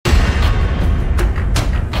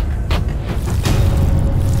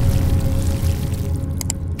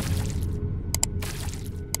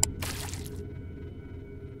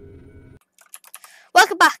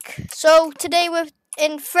So today we're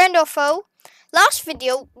in Friend or Foe. Last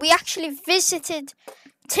video we actually visited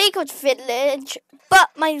Takeout Village, but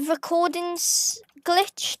my recordings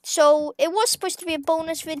glitched, so it was supposed to be a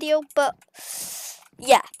bonus video, but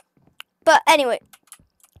yeah. But anyway,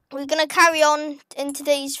 we're gonna carry on in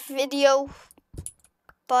today's video.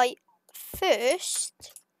 But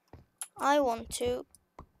first, I want to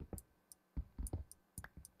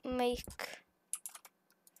make...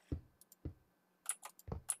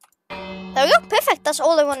 There we go, perfect, that's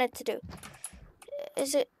all I wanted to do.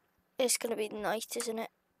 It's gonna be night, isn't it?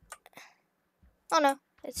 Oh no,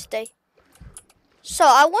 it's day. So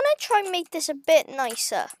I want to try and make this a bit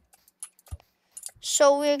nicer.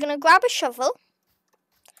 So we're gonna grab a shovel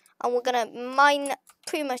and we're gonna mine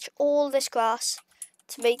pretty much all this grass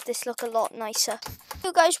to make this look a lot nicer.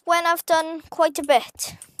 You guys, when I've done quite a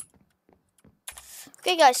bit.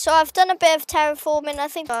 Okay guys, so I've done a bit of terraforming, I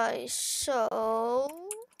think. Guys, so...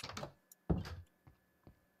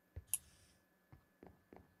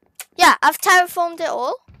 yeah, I've terraformed it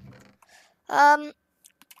all. I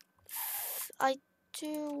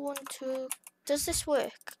do want to... Does this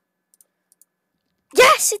work?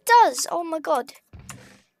 Yes, it does! Oh my god.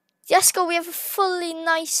 Yes, go, we have a fully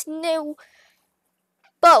nice new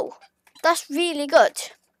bow. That's really good.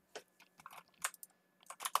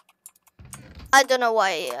 I don't know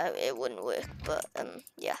why it wouldn't work, but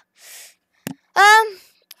yeah.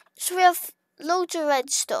 So we have loads of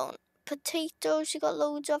redstone. Potatoes, we got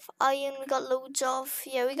loads of iron, we got loads of...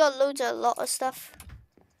 yeah, we got loads of a lot of stuff.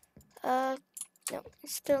 No,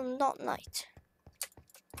 it's still not night.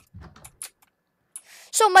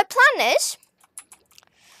 So my plan is...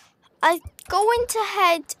 I'm going to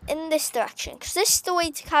head in this direction, because this is the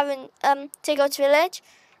way to Takeout Village,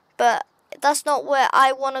 but that's not where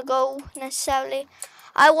I want to go necessarily.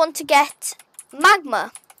 I want to get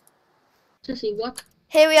magma. To see what?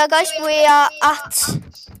 Here we are, guys. We are at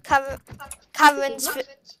Karen's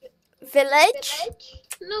village.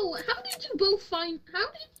 No, how did you both find?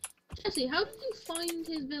 Jesse? How did you find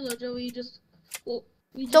his village? Or you just? Well,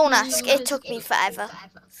 don't ask. It took me forever.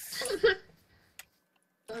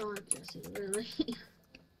 Oh, Jesse, really?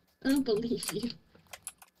 I don't believe you.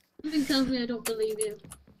 Something tells me I don't believe you.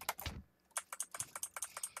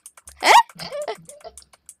 Huh?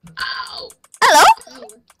 Ow! Hello? Oh.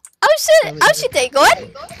 How's your day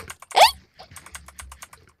going? Hey?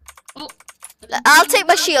 Oh. I'll take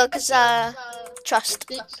my shield because trust.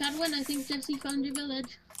 Sadwin, I think Jesse found your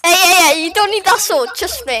village. Hey, you don't need that sword,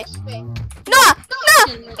 trust me. No,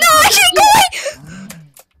 I should go away!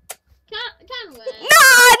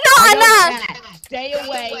 No! Stay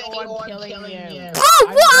away or I'm killing you. Oh,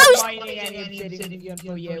 what? I'm not finding any obsidian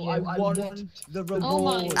for you. I want the reward. Oh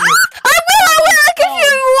my. I will! I'll give you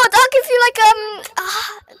a reward. I'll give you like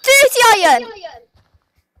 30 iron.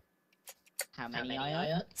 How many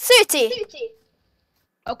iron? 30.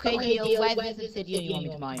 Okay, deal. Where's this obsidian you want me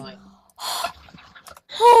to mine?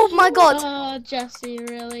 Oh my god. Oh, Jesse,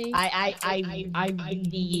 really? I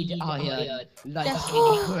need iron. Like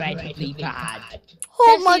incredibly bad.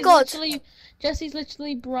 Oh my god. Jesse's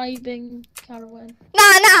literally bribing Carwin.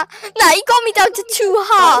 Nah, he got me down to 2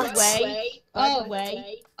 hearts. By the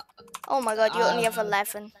way. Oh my god, you only have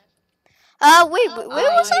 11. Wait, where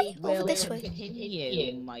was I? Over this way.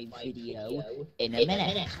 Continue my video in a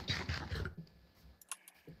minute.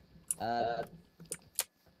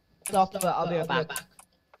 Stop, but I'll be right back.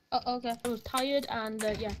 Oh, okay. I was tired and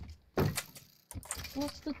yeah.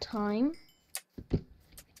 What's the time?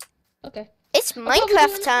 Okay. It's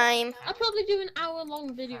Minecraft time. I'll probably do an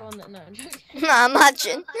hour-long video on that. No, I'm joking. Nah,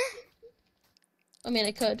 imagine. I mean,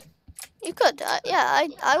 I could. You could. Yeah,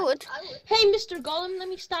 I would. Hey, Mr. Golem, let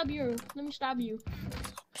me stab you.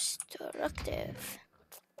 Obstructive.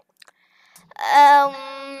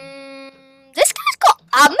 This guy's got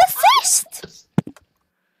amethyst.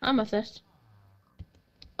 Amethyst.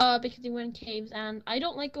 Because he went in caves, and I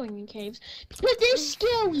don't like going in caves because they're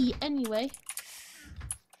scary. Anyway,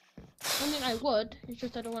 I mean, I would. It's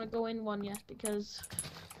just I don't want to go in one yet because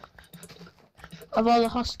of all the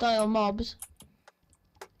hostile mobs.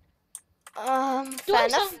 Fair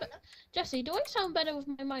enough. Jesse, do I sound better with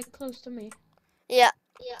my mic close to me? Yeah,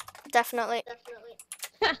 definitely.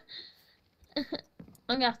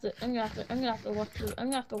 I'm gonna have to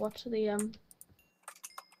watch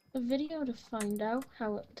the video to find out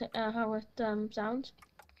how it sounds.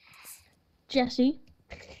 Jesse.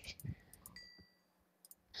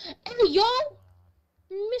 Hey yo,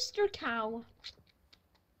 Mr. Cow.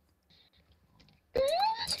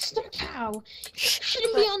 Mr. Cow.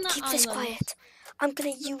 Shouldn't be on that keep island. this quiet. I'm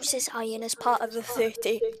gonna use this iron as part of the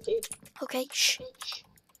 30. Okay, shh.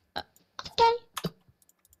 Okay.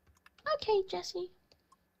 Okay, Jesse.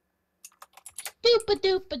 Doop a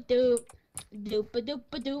doop a doop. Doop a doop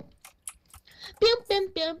a doop. Bim bim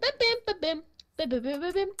bim bim bim bim bim bim bim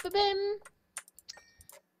bim bim bim.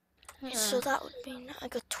 So that would mean I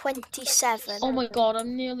got 27. Oh my god,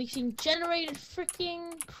 I'm nearly seeing generated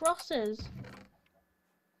freaking crosses.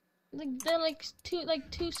 Like they're like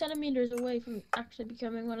 2 centimeters away from actually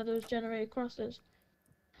becoming one of those generated crosses.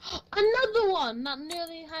 Another one that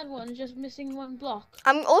nearly had one, just missing one block.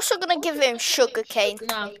 I'm also gonna give him sugarcane.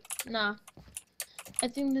 Nah. I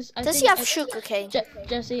think this. Does he have sugarcane?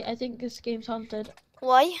 Jesse, I think this game's haunted.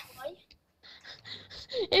 Why?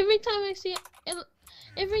 Every time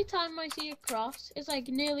I see a cross, it's like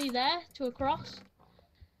nearly there to a cross.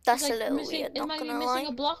 That's It's a like little missing, weird, it not might be gonna missing lie.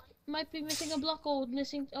 a block. Might be missing a block or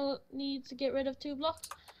needs to get rid of 2 blocks.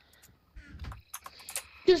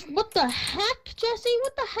 Just what the heck, Jesse?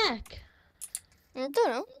 What the heck? I don't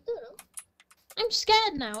know. I'm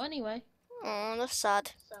scared now. Anyway. Oh, that's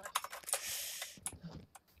sad.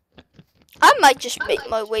 I might just make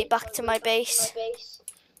my way back to my base.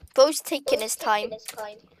 Bro's taking his time.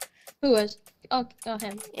 Who is? Oh,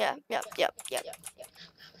 him. Yeah.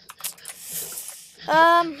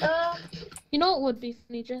 You know what would be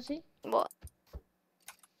funny, Jesse? What?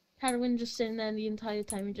 Hadwin just sitting there the entire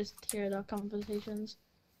time and just hear our conversations.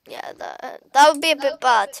 Yeah, that would be a bit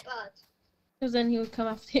bad. Because then he would come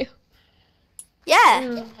after you.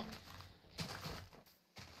 Yeah.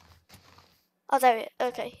 Oh, there he is.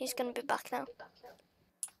 Okay, he's gonna be back now.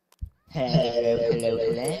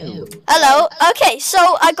 Hello. Hello. Okay,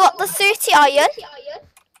 so I got the 30 iron.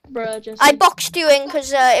 Bruh, Jesse. I boxed you in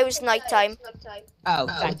because it was night time. Oh,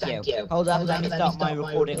 thank you. Hold up, let me start my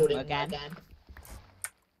recording again.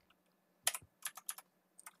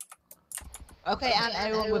 Okay, and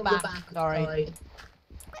everyone, we're back. Sorry.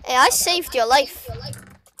 Hey, I saved your life.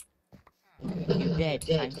 You did.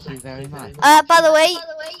 Thank you very much. By the way,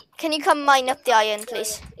 can you come mine up the iron,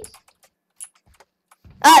 please?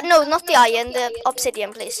 No, not the iron, the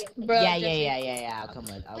obsidian, please. Bruh, Yeah. Jesse. I'll come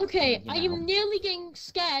with. Okay, I am nearly getting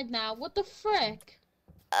scared now. What the frick?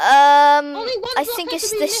 Only Only one I block think had it's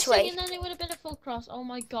to be this missing way. And then it would have been a full cross. Oh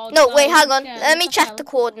my god. No, guys, wait, hang I'm on. scared. Let me What check hell? the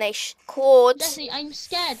coordination. Chords. Jesse, I'm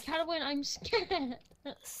scared. Cadwin, I'm scared.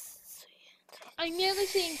 I'm nearly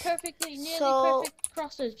seeing nearly perfect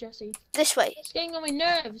crosses, Jesse. This way. It's getting on my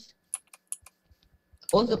nerves.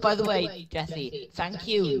 Also, by the way, Jesse, thank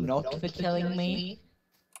you not for killing me.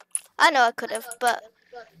 I know I could have, but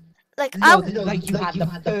like No, I like you had the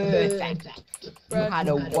perfect. You Bruh, had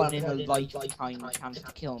a one in a lifetime chance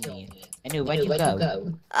to kill me. Anyway, where'd you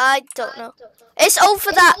go? I don't know. It's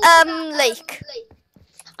over that lake.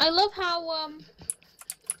 I love how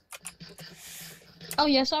Oh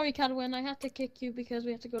yeah, sorry Cadwin, I had to kick you because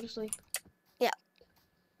we have to go to sleep.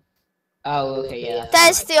 Oh, okay, yeah.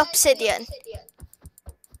 There's the obsidian.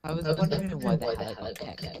 I was wondering why the hell I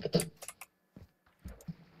got kicked.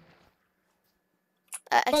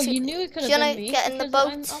 I Oh, think- you knew it could Do have you been wanna me. get in the because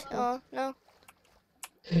I'm boat? awful. Oh no.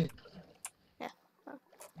 Yeah,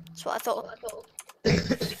 that's what I thought.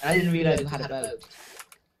 I didn't realize you had a boat.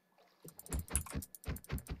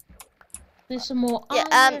 There's some more Yeah,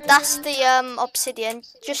 iron. that's the obsidian.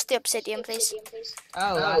 Just the obsidian, please.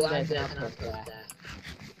 Oh, there's an outpost there.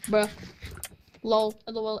 Bruh. LOL,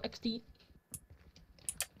 LOL, XD.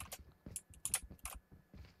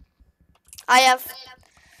 I have.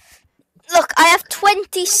 Look, I have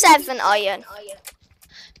 27 iron.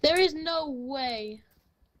 There is no way.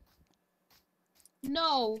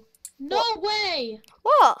 No. No way!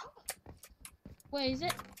 What? Wait, is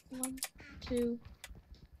it? 1, 2.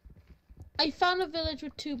 I found a village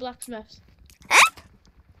with 2 blacksmiths.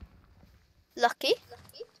 Lucky.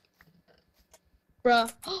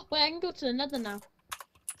 Bruh. Wait, I can go to the nether now.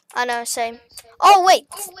 I know, same. Oh wait,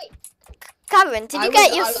 Cameron, did you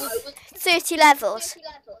get your 30 levels?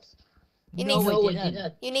 You No, need I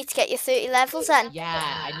didn't. you need to get your 30 levels then.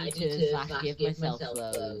 Yeah, I need to give myself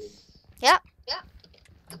those. Yeah.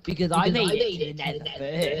 Because I made it to the nether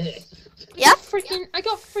first. Yeah. I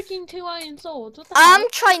got freaking 2 iron swords. What the I'm hell?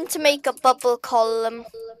 trying to make a bubble column.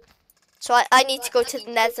 So I need to go to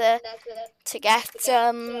the nether to get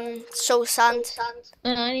soul sand.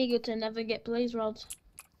 And I need to go to nether get blaze rods.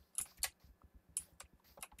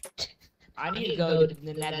 I need to go to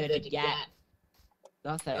the nether to get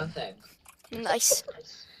nothing. Nice.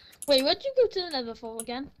 Wait, where'd you go to the nether for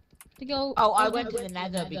again? To go. Oh, I went to the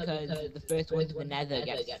nether because the first one to the nether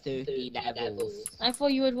gets 30 levels. I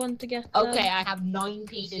thought you would want to get. Okay, I have 9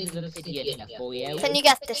 pieces of obsidian here for you. Can you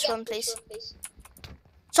get this one, please?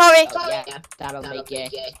 Sorry. Yeah, that'll make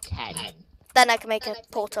it 10. Then I can make a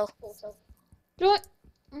portal. Do I?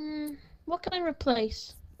 What can I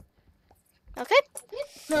replace? Okay.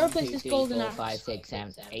 I'm gonna replace 2, this 3, golden 4, axe. 5, 6,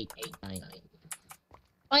 7, 8, 9.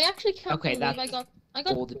 I actually can't Okay, believe that's I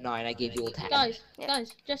got Golden 9, I gave you all 10. guys,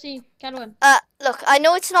 Jesse, Cadwin. Look, I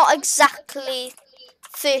know it's not exactly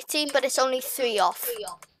 30, but it's only 3 off.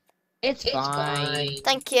 It's fine.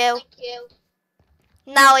 Thank you.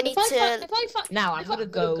 Now I need If to... I find Now I'm gonna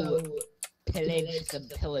go pillage some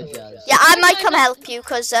pillagers. Yeah, I might come help you,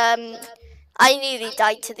 because I nearly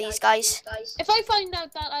died to these guys. if I find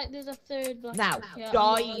out that there's a third black Now, yeah, I'm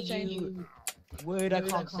die not saying- you word I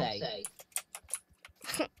can't say.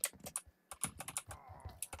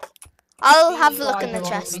 I'll have a look in the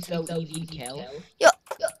Guys are chest. so easy to kill.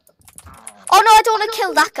 Oh no, I don't want to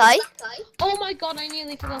kill that guy. Oh my god, I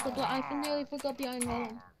nearly forgot the Iron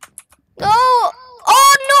Golem. No!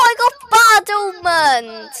 Oh no, I got bad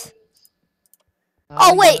omened.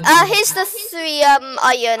 Oh wait, here's the 3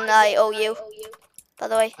 iron I owe you. By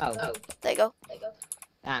the way, Oh, there you go.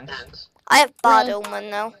 thanks. I have bad Right. omen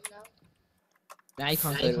now. Now you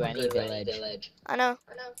can't go to any village. I know.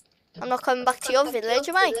 I'm not coming back to your village,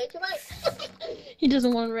 am I? He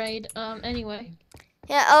doesn't want to raid. Anyway.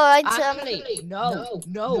 Yeah, alright. Actually,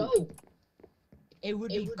 no. It would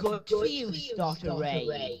be good for you to start a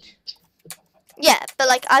raid. Yeah, but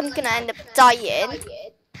like, I'm gonna end up dying.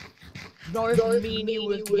 Not if me and you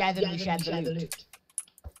were together and we shared the loot.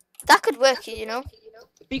 That could work, you know.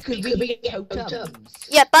 Because we get totems.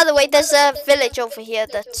 Yeah, by the way, there's a village over here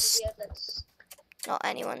that's not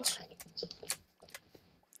anyone's.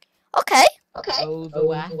 Okay.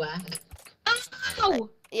 Overwhack. Ow!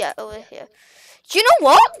 Yeah, over here. Do you know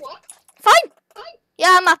what? Fine.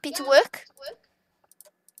 Yeah, I'm happy to work.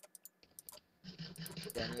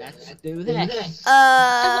 Then let's do this. No,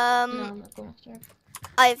 I'm not going after.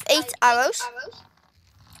 I have 8 arrows.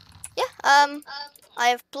 Yeah, I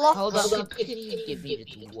have blocks. Hold on, can you give me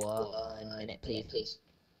just 1 minute, please?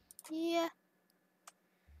 Yeah.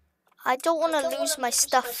 I don't want to lose my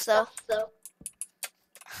stuff though.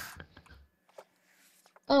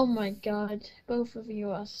 Oh my god, both of you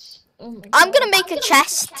are. Oh my god. I'm gonna make a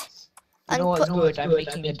chest. You know what's good? I'm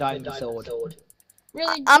making a diamond sword.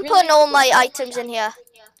 Really, I'm really? putting all my items in here.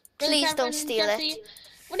 Really, Please Catherine don't and steal Jesse? it.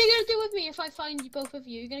 What are you gonna do with me if I find you both of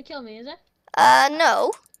you? You're gonna kill me, is it?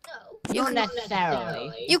 No. Not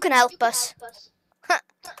necessarily. You can help us. I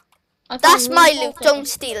found That's really my cool loot. thing. Don't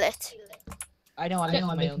steal it. I know, I'm making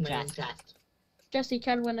my own chest. Jesse,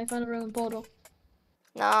 Cadwin, I found a Roman portal.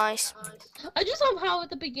 Nice. I just love how at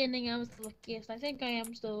the beginning I was the luckiest. I think I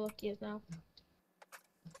am still the luckiest now.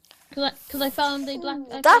 Cause I found a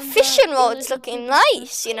black. That fishing rod's looking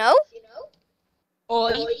nice, you know?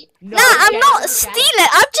 Oi! Nah, I'm not stealing.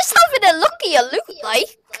 I'm just having a look at your loot,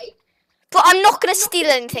 like. But I'm not gonna steal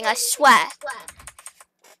anything, I swear.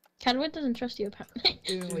 Cadwin doesn't trust you apparently.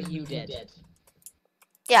 Doing what you did.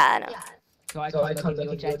 Yeah, I know. So I can't look at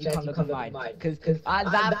your chest, you can't look at mine. Cause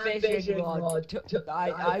that fishing rod, I was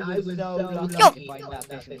so lucky to find that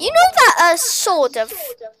fishing rod. You know that sword of,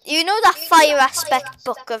 you know that fire aspect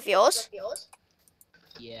book of yours,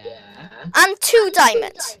 Yeah. and 2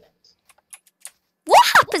 diamonds. What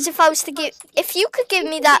happens if I was to give, if you could give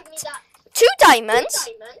me that 2 diamonds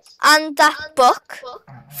and that book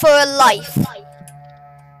for a life?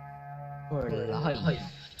 For life.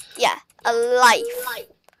 Yeah, a life.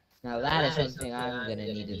 Now that is something I'm gonna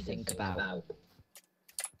need to think about.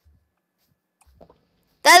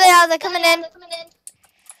 There they are, they're coming in.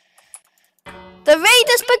 The raid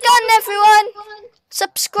has begun, everyone.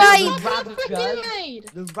 Subscribe.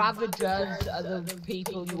 The Ravagers are the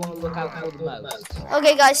people you want to look out for the most.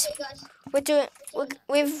 Okay, guys,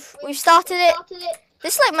 we've started it.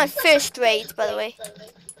 This is like my first raid, by the way.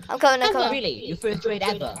 I'm coming. Really? Your first raid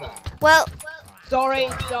ever? Well, Sorry.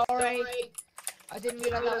 I didn't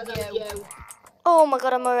realize that was you. oh my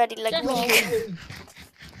god, I'm already like That's weak.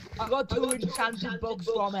 I got 2 enchanted bugs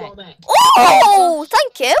from it. Oh,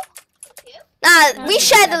 thank you. Nah, we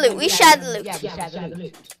share the loot. We share the loot. Yeah, we shared the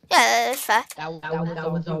loot. Yeah, that's fair. That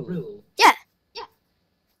was our rule. Yeah,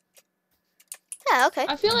 okay.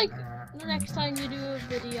 I feel like the next time you do a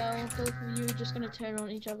video, both of you are just gonna turn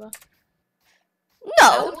on each other. That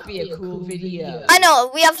No, would be a cool video. I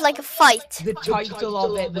know. We have like a fight. The title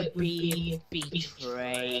of it would be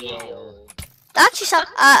Betrayal. That actually sounds.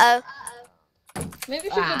 Uh oh. Maybe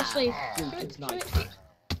we should go to sleep. It's Should we-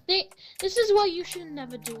 night. This is why you should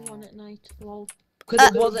never do one at night. Lol.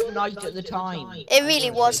 Because it wasn't night at the time. It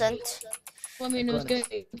really wasn't. Well, I mean, it was good.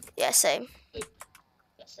 Yeah, same.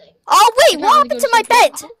 Oh wait, what happened to my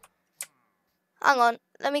bed? Hang on.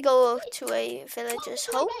 Let me go to a villager's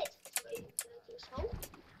home.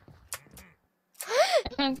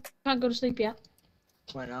 I can't go to sleep yet.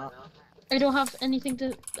 Why not? I don't have anything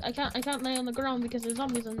to. I can't lay on the ground because there's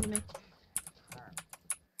zombies under me.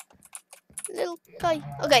 Little guy.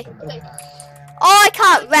 Okay. Oh, I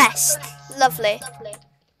can't rest. Lovely.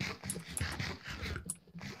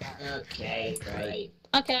 Okay, great.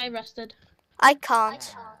 Okay, I rested. I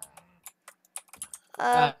can't.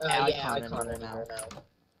 Yeah, I can't now.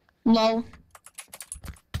 Lol.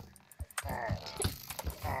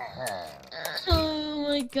 Oh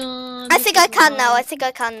my god. I think I can now. I think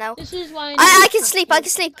I can now. This is why I can sleep. I can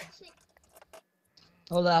sleep.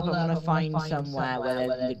 Hold up, I'm gonna find somewhere where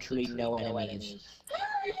there's literally no enemies.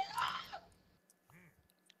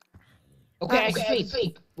 Okay, I can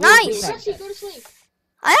sleep. Nice. Jesse, go to sleep.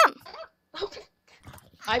 I am.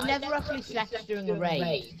 I've never actually slept during a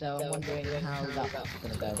raid, so I'm wondering how that's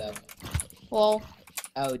gonna go. Well.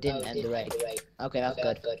 Oh, it didn't end the raid. Okay, that's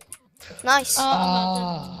good. Nice.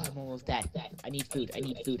 Oh, I'm almost dead. I need food. I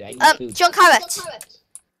need food. Do you want carrots?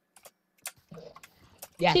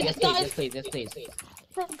 Yeah, See, yes please, yes please.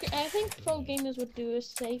 I think pro gamers would do a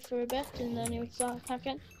save for a bit and then they would start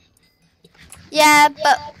attacking. Yeah,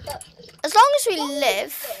 but as long as we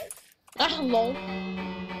live. Ah, lol.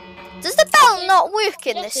 Does the bell not work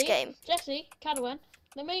in this Jesse, game? Jesse, Cadwin,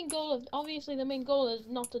 the main goal is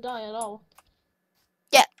not to die at all.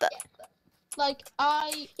 Yeah, but Like,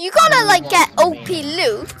 you gotta like get OP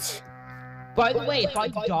loot. By the way, if I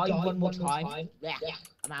die one more time, yeah,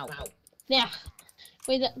 I'm out. Yeah.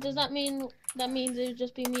 Wait, does that mean it would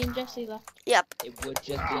just be me and Jesse left? Yep. It would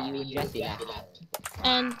just be you and Jesse left.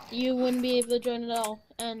 And you wouldn't be able to join at all.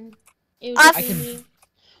 And it would I just be me.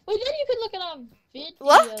 Wait, then you could look at our video.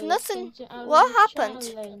 What? Nothing. What happened?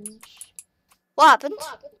 What happened?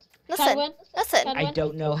 Nothing. Cadwin, Nothing. Cadwin. I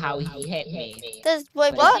don't know how he hit me. Wait,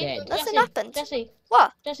 But what? he did. Nothing Jesse, happened. Jesse,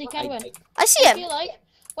 What? Jesse, Cadwin. I see I him. feel like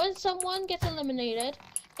when someone gets eliminated,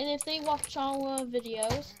 and if they watch our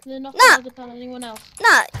videos, they're not Nah. allowed to tell anyone else.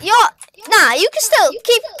 Nah, you can still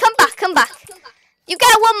come back. You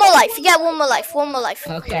get one more life. You get one more life.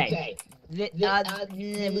 Okay. We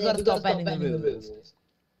gotta stop bending the rules.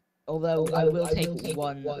 Although I will take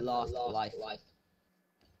one last life.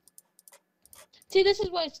 See, this is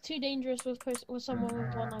why it's too dangerous with someone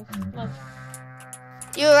with one life.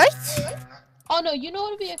 You alright? Oh no, you know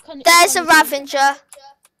what would be a There's a funny scene? Ravager.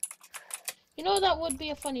 You know that would be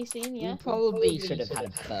a funny scene, yeah? You probably should have had a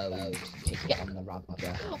bow to get on the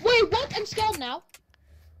Ravager. Wait, what? I'm scared now.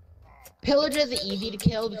 Pillagers are easy to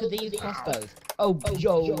kill because they use crossbows. Oh,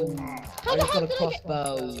 Joe. How I the just got heck a did I get...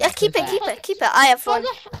 crossbow. Yeah, keep it. I have one.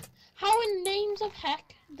 How in names of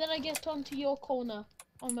heck did I get onto your corner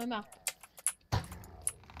on my map?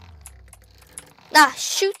 Nah,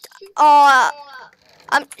 shoot.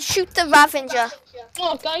 Shoot the Ravager.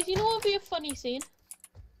 Oh, guys, you know what would be a funny scene?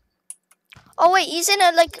 Oh wait, he's in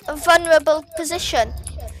a vulnerable position.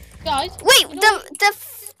 Guys, Wait, you know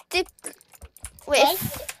wait.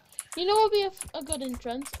 Guys, you know what would be a good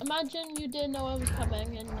entrance? Imagine you didn't know I was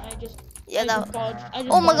coming and I just... Yeah, I no. just dodged.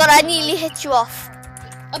 Oh my god, I nearly hit you off.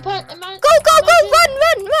 Go, Imagine,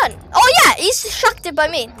 run. Oh yeah, he's distracted by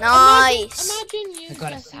me. Nice. Imagine you, I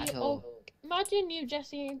got a Jesse. saddle. Imagine you,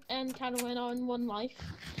 Jesse, and Cadwin are on one life,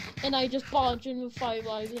 and I just barge in with 5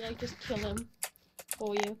 lives and I just kill him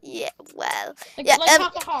for you. Yeah, well. Like, Yeah, like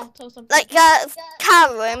half a heart or something. Like,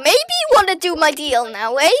 Karen, maybe you want to do my deal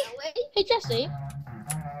now, eh? Hey, Jesse.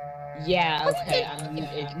 Yeah, okay,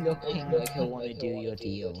 it's looking like I want to do your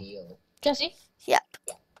deal. Jesse. Yep.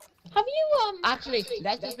 Have you Actually,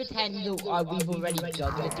 let's just pretend that we've already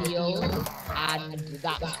done the deal, and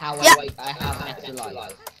that's how Yeah. I have an extra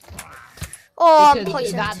life. Oh, I'm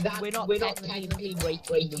Because poisoned. we're not technically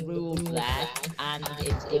breaking the rules there, and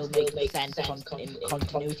it'll make sense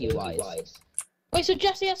continuity-wise. Wait, so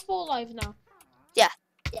Jesse has 4 lives now? Yeah.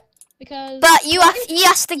 Because... But he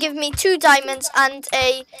has to give me 2 diamonds and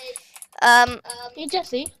a Hey,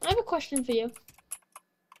 Jesse, I have a question for you.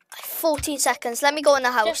 14 seconds. Let me go in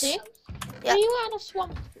the house. Jesse, Yeah. were you at a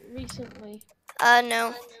swamp recently?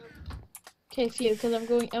 No. Okay, for you, because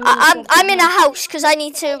I'm in a house because I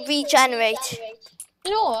need to regenerate.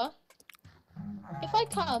 You know what? If I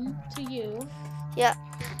come to you, Yeah.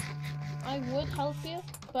 I would help you,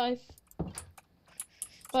 but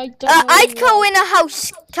I don't know I'd where go you in a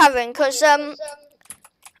house, Karen, because I'm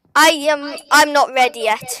not ready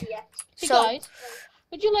yet. are. Hey, So guys,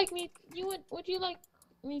 would you like me? Would you like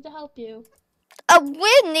me to help you?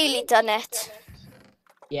 we're nearly done it.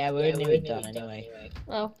 Yeah, we're nearly done anyway.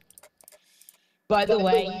 Oh, By the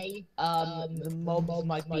way, the mobs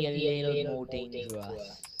might be a little more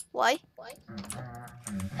dangerous. Why?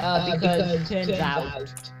 Because it turns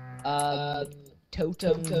out,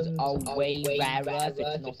 totems are way rarer if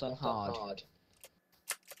it's not on hard.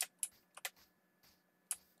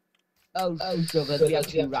 Oh, sugar, we have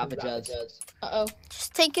 2 Ravagers. Uh-oh.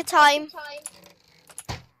 Just take your time.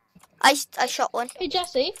 I shot one. Hey,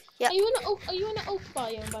 Jesse. Yeah. Are you in an oak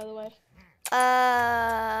biome, by the way? No.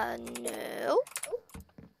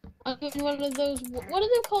 I'm in one of those. What do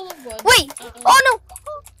they call them? Wood? Wait! Oh no!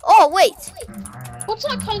 Oh wait! What's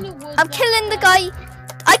that kind of wood? I'm killing the guy.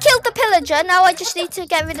 I killed the pillager. Now I just need to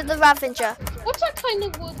get rid of the Ravager. What's that kind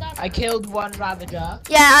of wood? I killed 1 Ravager.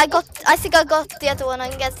 Yeah, I think I got the other one. I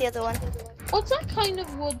can get the other one. What's that kind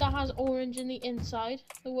of wood that has orange in the inside?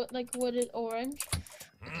 The wood, like wood is orange.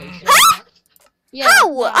 Huh? Yeah.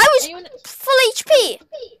 How? that. I was Are you in, full HP.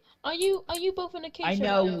 are you both in a cage? I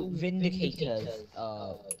know Vindicators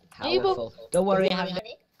are Are you both- powerful. Don't worry, I have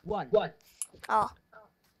 1. Oh,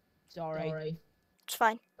 Sorry. it's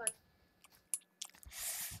fine.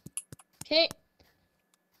 Okay.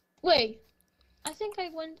 Wait. I think I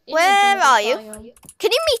went. In Where another are you? biome.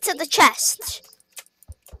 Can you meet at the chest?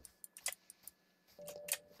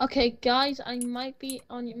 Okay, guys, I might be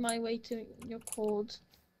on my way to your chord.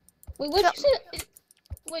 Wait, what did you say?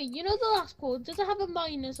 Wait, you know the last chord? Does it have a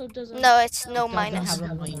minus or doesn't? No, it's no Doesn't minus.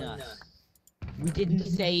 have a minus. We didn't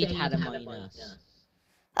say it had a minus.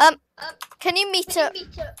 Can you meet at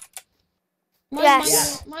My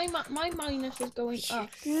Yes. my minus is going up,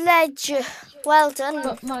 ledge? Well done.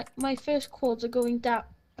 but my first chords are going down.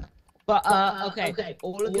 But okay.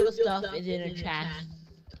 All of your stuff is in a chest.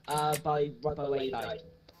 By where you died.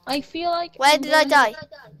 I feel like. Where did I die?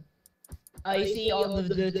 I see on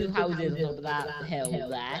the 2 houses on top of that hill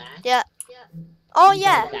there. Yeah. Oh You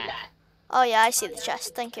yeah. died there. Oh yeah, I see the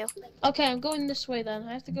chest. Thank you. Okay, I'm going this way then.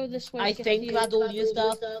 I have to go this way. I to get think to you. that's all your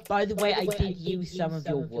stuff. By the way, I did use some of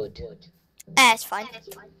your wood. It's fine.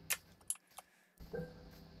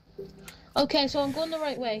 Okay, so I'm going the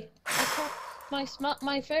right way.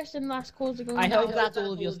 My first and last chords are going I down. hope that's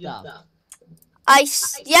all of your stuff.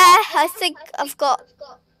 Yeah, I think I've got.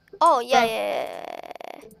 Oh yeah.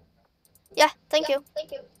 Yeah, thank you.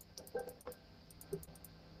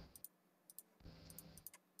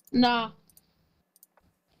 Nah.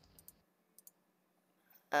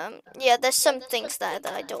 Yeah, there's some things there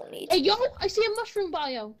that I don't need. Hey, yo, I see a mushroom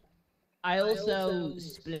biome. I also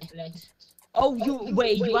split. Oh,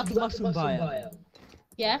 you have the mushroom biome.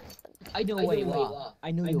 Yeah? I know where you are.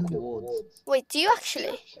 I know your coords. Wait, do you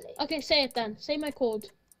actually? Okay, say it then. Say my chord.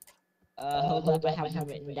 Hold up, I have them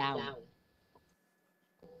written down.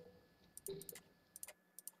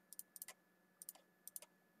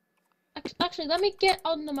 Actually, let me get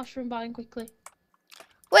on the mushroom biome quickly.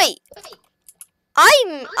 Wait.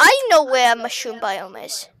 I know where a mushroom biome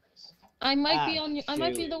is. I might be Ah, on. I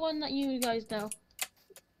might be shoot. the one that you guys know.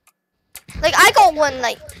 Like I got one.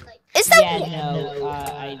 Like, is that? Yeah, no,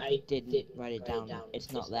 I didn't write it down.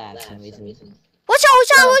 It's not there for some reason. Watch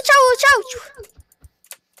out!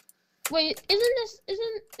 Wait, isn't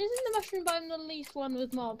the mushroom biome the least one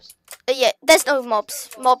with mobs? Yeah, there's no mobs.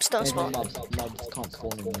 Mobs don't There's no spawn. mobs can't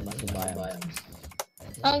spawn in the mushroom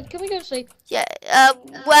biome. Can we go to sleep? Yeah.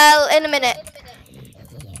 Well, in a minute.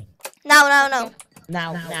 Now.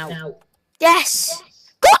 Now. Yes.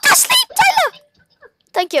 Go to sleep, Tyler.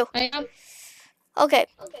 Thank you. I am. Okay.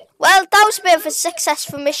 Well, that was a bit of a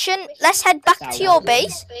successful mission. Let's head back to your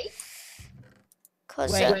base.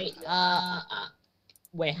 Cause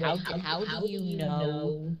Wait, how do you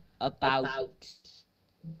know about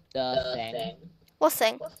the thing? what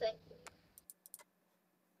thing?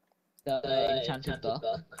 The enchanted book?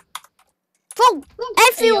 Bro,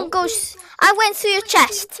 everyone goes. I went through your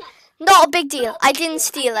chest. Not a big deal. I didn't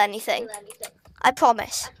steal anything. I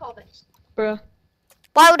promise. Bruh.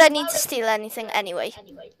 Why would I need to steal anything anyway?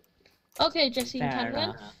 Okay, Jesse and Fair Cadwin.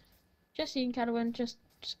 enough. Jesse and Cadwin, just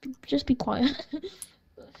be quiet.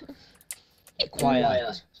 Be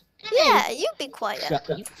quiet. Yeah, you be quiet.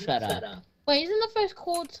 Shut up. Wait, isn't the first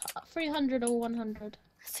chord 300 or 100?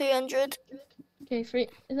 300. Okay, is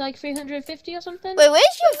it like 350 or something? Wait,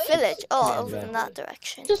 where's your village? Oh, over in that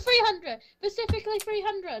direction. Just 300. Specifically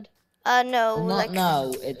 300. No, like.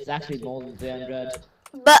 No, it's actually more than 300.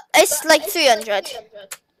 But it's like 300.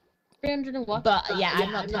 300 and what? But yeah,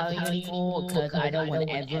 I'm not telling you anymore because I don't want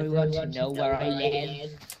everyone to know where I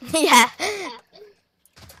live. Yeah.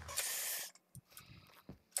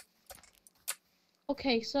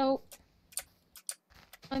 Okay, so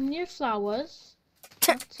I'm near flowers.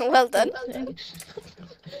 Well done.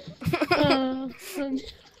 uh,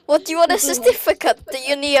 What do you want a certificate that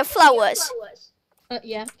you're near flowers?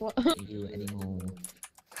 yeah. What? You anymore.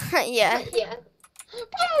 Yeah.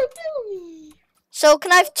 Oh, no. So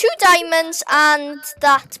can I have 2 diamonds and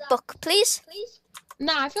that book, please?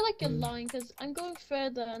 Nah, I feel like you're lying because I'm going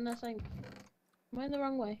further unless I'm. Am I in the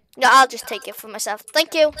wrong way? No, I'll just take it for myself.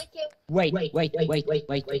 Thank you. Wait. What?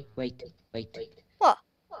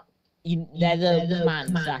 There's a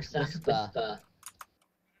command / whisper.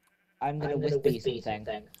 I'm gonna whisper you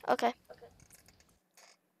something. Okay.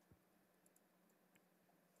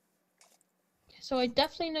 So I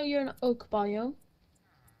definitely know you're in oak biome.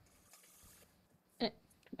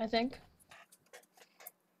 I think.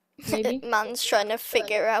 Maybe. Man's trying to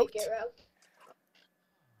figure out.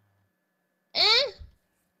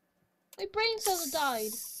 My brain cells have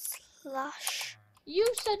died. Slash. You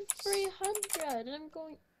said 300, and I'm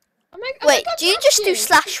going. Wait, do you just do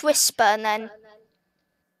slash whisper and then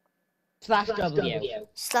 /W.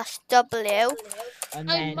 slash W? And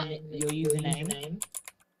then your username.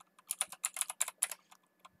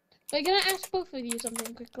 Wait, can I ask both of you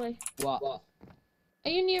something quickly? What? Are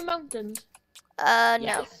you near mountains? No.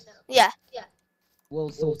 Yes. Yeah. We'll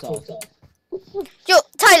sort of. Yo,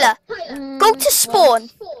 Tyler, go to spawn.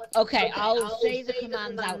 Okay, I'll say the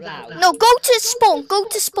commands out loud. No, go to spawn. Go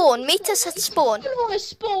to spawn. Meet us at spawn. I don't want to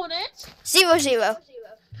spawn it. 0, 0.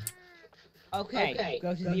 Okay,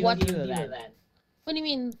 go to 0, 0 then. What do you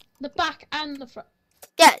mean? The back and the front?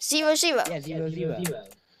 Yeah, 0, 0. Yeah, 0, 0.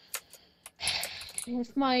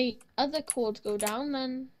 If my other chords go down,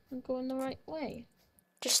 then I'm going the right way.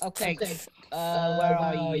 Just Okay, where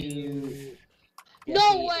are you?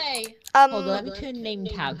 No way! Hold on, let me turn name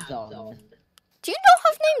tags on. Do you not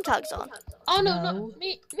have name tags on? Oh no, No. not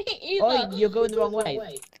me either. Oh, you're going the wrong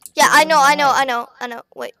way. Yeah, I know.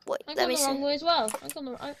 Wait, I'm let going me the wrong see. way as well. I'm going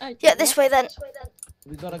the Yeah, this way then.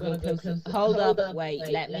 We gotta go closer. Hold up, wait,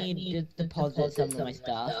 let me deposit some of my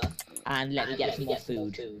stuff. And let me get some more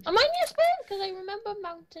food. Am I near spawn? Because I remember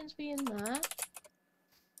mountains being there.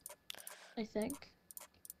 I think.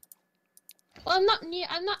 Well,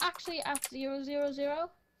 I'm not actually at 0, 0, 0.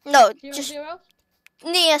 No, 0, just 0.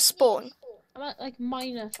 near spawn. I'm at like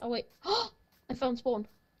minus. Oh wait. I found spawn.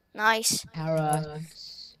 Nice.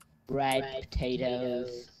 Carrots, red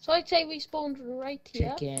potatoes, So I'd say we spawned right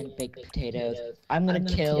here. chicken, baked potatoes. I'm gonna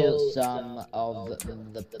kill some of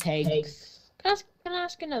the pigs. Can I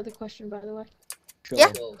ask another question, by the way? Sure.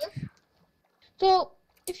 Yeah. So,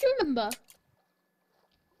 if you remember,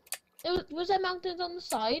 was there mountains on the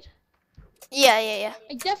side? Yeah, yeah, yeah.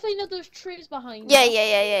 I definitely know there's trees behind. Yeah, you. yeah,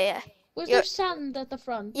 yeah, yeah, yeah. Was You're- there sand at the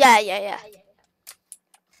front? Yeah, yeah, yeah.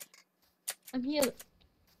 I'm here.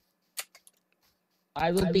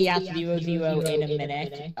 I will be at 0, 0 in a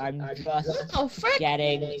minute. I'm just Oh frick!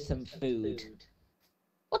 getting some food.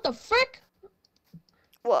 What the frick?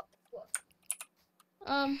 What?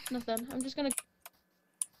 Nothing. I'm just gonna.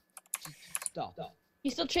 Stop.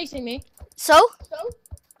 He's still chasing me. So?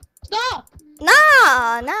 Stop!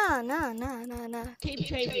 Nah. Keep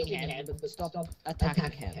chasing him, but stop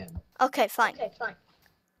attacking him. Okay, fine.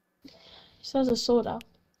 He still has a sword out.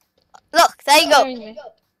 Look, there you go. Scaring me.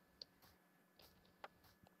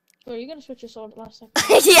 Bro, you're gonna switch your sword last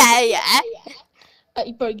second. Yeah, yeah.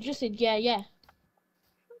 Bro, you just said yeah.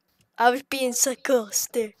 I was being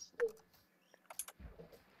sarcastic.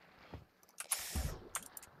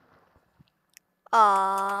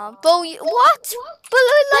 But what? But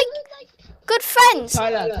we're like good friends.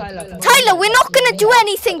 Tyler, Tyler, we're not gonna do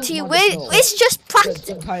anything to you. It's just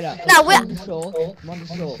practice. Tyler. Now we're I'm on the shore.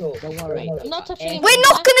 Don't worry. I'm not touching him. we're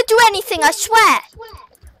not gonna do anything. I swear.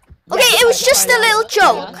 Okay, it was just a little I'll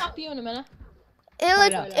joke. tap you in a minute.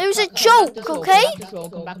 It was a joke, okay?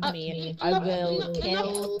 Come back to me.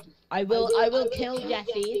 I will kill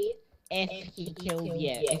Jesse if he kills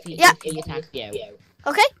you. If he attacks you.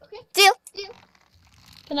 Okay, deal.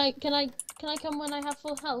 Can I come when I have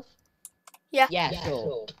full health? Yeah,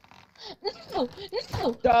 sure. No!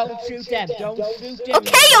 Don't shoot them. Don't shoot them.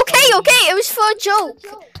 Okay. It was for a joke.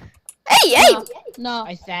 Hey. No.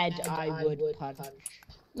 I said I would punch.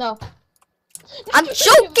 No. I'm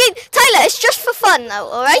joking, Tyler. It's just for fun, though.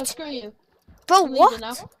 All Oh, right, screw you. bro. I'm What? leaving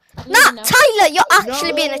now. I'm Nah, leaving now. Tyler, you're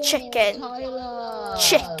actually being a chicken. Tyler.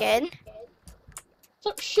 Chicken.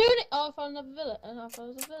 Stop shooting! Oh, I found another village. I found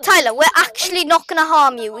another village. Tyler, we're actually not gonna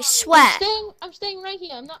harm you. We swear. I'm staying right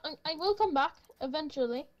here. I will come back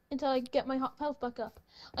eventually until I get my health back up.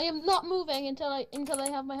 I am not moving until I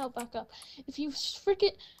have my health back up. If you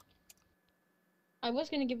freaking, I was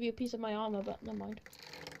gonna give you a piece of my armor, but never mind.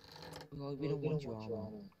 Well, we don't want your armor.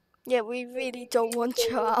 Yeah, we really don't want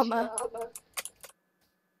your armor.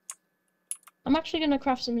 I'm actually gonna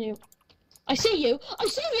craft some new. I see you!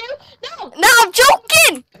 No! No, I'm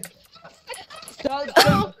joking. Stop,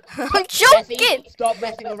 I'm joking. stop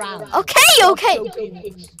messing around. Okay.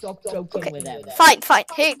 Stop joking with them. Fine.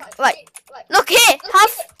 Here, right. Look here.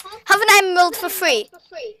 Have an emerald for free.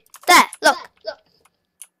 There. Look.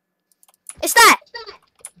 It's there.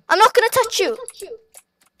 I'm not gonna touch you.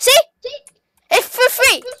 See? It's for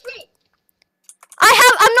free.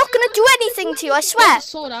 I'm not gonna do anything to you, I Get swear. the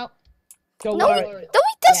sword out. Don't No, worry. no, he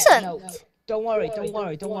doesn't. Yeah, no. Don't worry.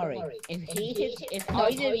 If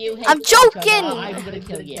either of you hit I'm each other, joking. I'm gonna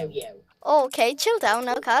kill you. Oh, okay, chill down,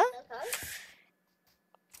 okay.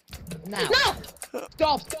 Now. No!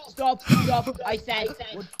 Stop. I said.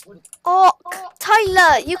 Oh,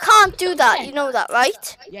 Tyler, you can't do that. You know that,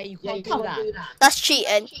 right? Yeah, you can't do that. That's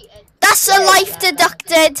cheating. That's a life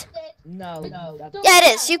deducted. No. Yeah, it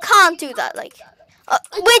is. You can't do that. Like,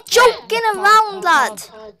 we're joking around, lad.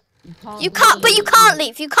 You can't, but you can't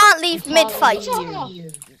leave. You can't leave mid-fight. No,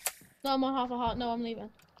 I'm on half a heart. No, I'm leaving.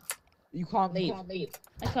 You can't leave.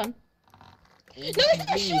 I can. No, he's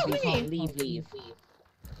gonna shoot me. You can't leave.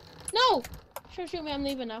 No! Shoot me, I'm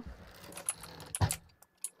leaving now.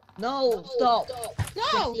 No, stop.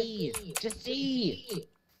 No! Just see.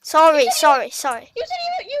 Sorry. You said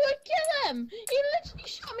you would kill him! You literally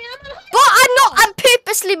shot me, I'm on half. But I'm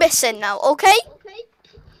purposely missing now, okay?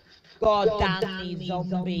 God damn these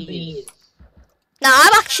zombies. Now,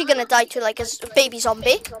 I'm actually gonna die to like a baby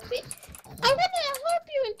zombie. I want to help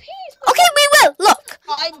you in peace. Okay, we will. Look.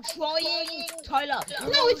 I'm trying, Tyler.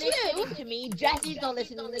 No, it's you. Listening to me. Jesse's not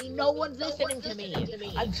listening to me. No one's listening to me.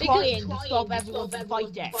 I'm trying to stop everyone from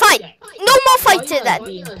fighting. Fine. No more fighting I'm then.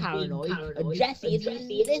 being paranoid, and Jesse isn't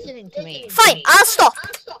listening to me. Fine, I'll stop.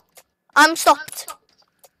 I'm stopped.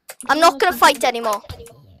 I'm not gonna fight anymore.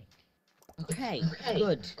 Okay,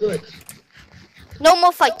 good. No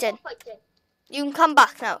more fighting. You can come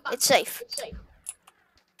back now. It's safe.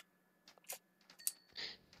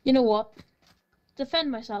 You know what?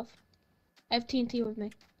 Defend myself. I have TNT with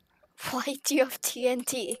me. Why do you have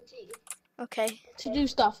TNT? Okay. To do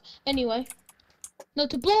stuff. Anyway. No,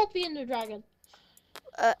 to blow up the Ender Dragon.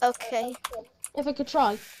 Okay. If I could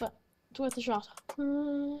try, but it's worth a shot.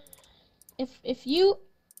 If you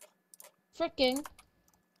freaking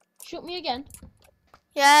shoot me again,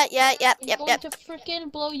 Yeah. I'm going to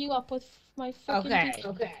freaking blow you up with my freaking.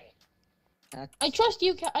 Okay. I trust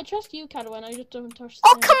you, Cadwin. I just don't trust.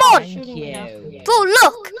 Oh, come on! Shooting me now. Bro,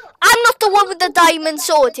 look. I'm not the one with the diamond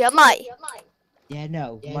sword here, am I? Yeah,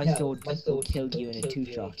 no, my sword killed you in a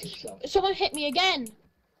 2-shot. Someone hit me again.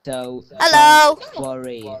 So Hello. don't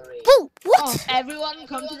worry. Bro, what? Everyone,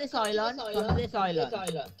 come to this island.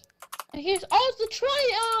 Here's it's the traitor.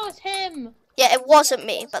 Oh, it's him. Yeah, it wasn't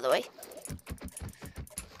me, by the way.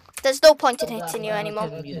 There's no point in hitting you anymore.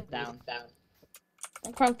 Turn the music down.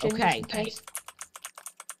 I'm crouching. Okay. Just in case.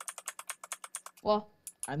 What?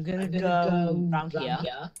 I'm gonna go round here.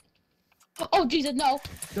 Oh Jesus, no!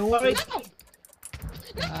 Don't worry. No!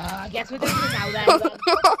 I guess we're doing it now then.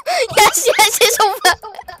 Yes, it's over.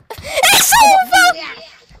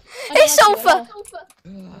 It's over.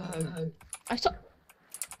 It's over.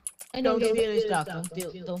 I know. Don't steal his stuff. Don't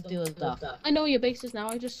steal his stuff. I know your bases now.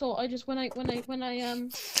 I saw I got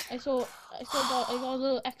a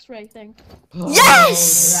little X-ray thing.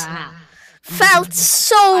 Yes! Crap. Felt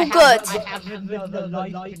so good. I have another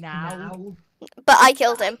life now. But I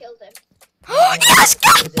killed him. He has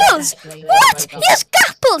gapples! What? He has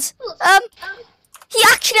gapples! He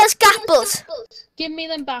actually has gapples. Give me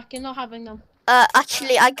them back. You're not having them.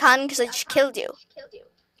 Actually, I can because I just killed you.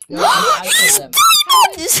 I He has killed him.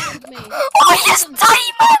 diamonds! Me. Oh, he has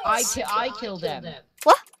diamonds! I killed him.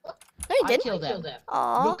 What? No, you I didn't. killed him.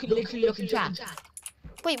 Aww. Literally look in chat.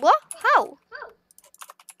 Wait, what? How?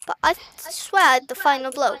 But I swear I had the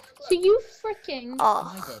final blow. So you freaking.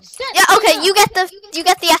 Oh. I did. Set Yeah, me okay, up. you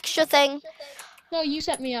get the extra thing. No, you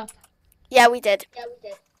set me up. Yeah, we did.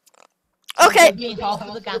 Okay. Give me half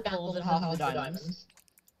of the gapples and half of the diamonds.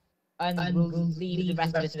 And we'll leave the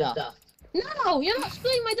rest of the stuff. No, you're not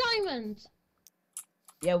splitting my diamonds.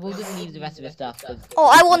 Yeah, we'll just leave the rest of the stuff. Oh,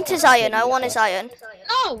 I want his iron. I want his iron.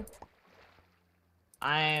 No.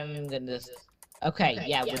 I'm gonna just... Okay,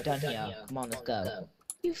 yeah, we're done here. Come on, let's go.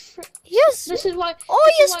 You Yes. This is why. Oh,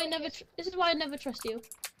 this yes. is why I never. This is why I never trust you.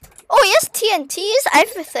 Oh, yes, TNT is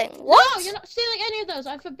everything. What? No, you're not stealing any of those.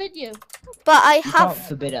 I forbid you. But I You can't have.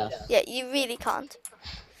 forbid us. Yeah, you really can't.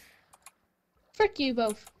 Frick you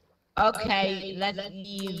both. Okay, let's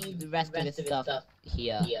leave the rest of the stuff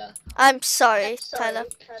here. I'm sorry, Tyler.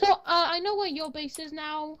 So I know where your base is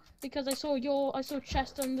now because I saw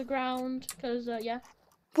chest on the ground. Because yeah.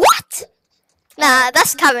 What? Nah,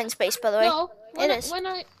 that's Karen's base, by the way. No. It is. When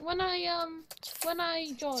I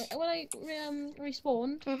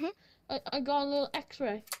respawned, I got a little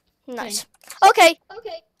X-ray. Nice. Okay.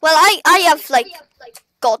 Well, I have like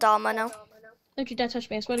god armor now. Don't you dare touch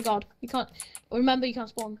me! I swear to God, you can't. Remember, you can't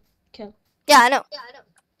spawn kill. Yeah, I know.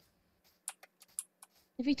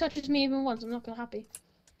 If he touches me even once, I'm not gonna happy.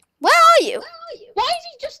 Where are you? Why is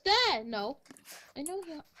he just there? No. I know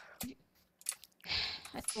you.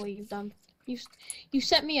 I know what you've done. You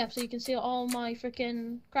set me up so you can see all my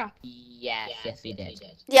freaking crap. Yes, we did.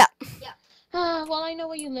 Yeah. Well, I know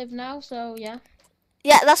where you live now, so yeah.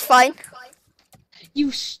 Yeah, that's fine.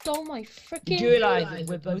 You stole my freaking. Did you realise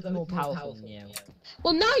we're both more powerful than you?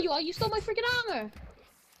 Well, now you are. You stole my freaking armor.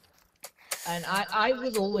 And I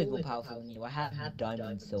was always more powerful than you. I had a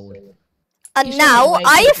diamond sword. And You now said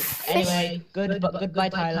I have. Anyway, goodbye,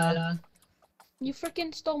 Tyler. You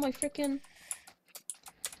freaking stole my freaking.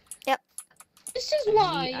 Yep. This is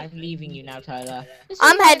why. I'm leaving you now, Tyler.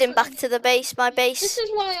 I'm heading back to the base, my This base. is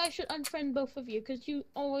why I should unfriend both of you, because you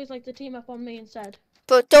always like to team up on me instead.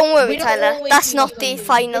 But don't worry, We don't Tyler. always That's team not up the on you.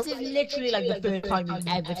 final. This is literally like the first time we've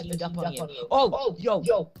ever teamed up on you. Oh,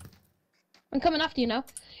 yo. I'm coming after you now.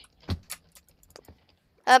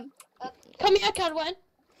 Come here, Cadwyn.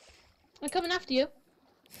 I'm coming after you.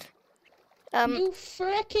 You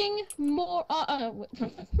freaking more.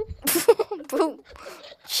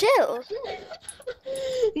 Chill.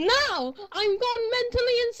 No, I'm gone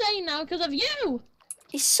mentally insane now because of you.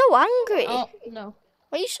 He's so angry. Oh no.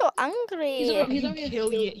 Why are you so angry? He's I He's can already-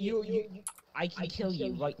 kill you. I can kill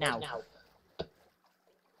you right now.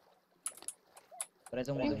 But I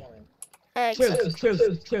don't want to.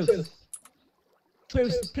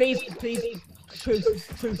 Truth, please. Truth.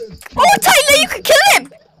 Oh, Tyler, you can kill him.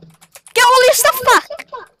 Get all your stuff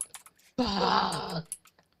back.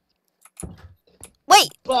 Wait.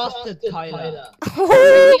 Bastard, Tyler.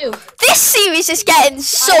 You. This series is getting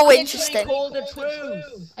so I interesting. called the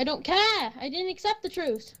truth. I don't care. I didn't accept the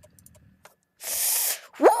truth.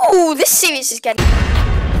 Ooh, this series is getting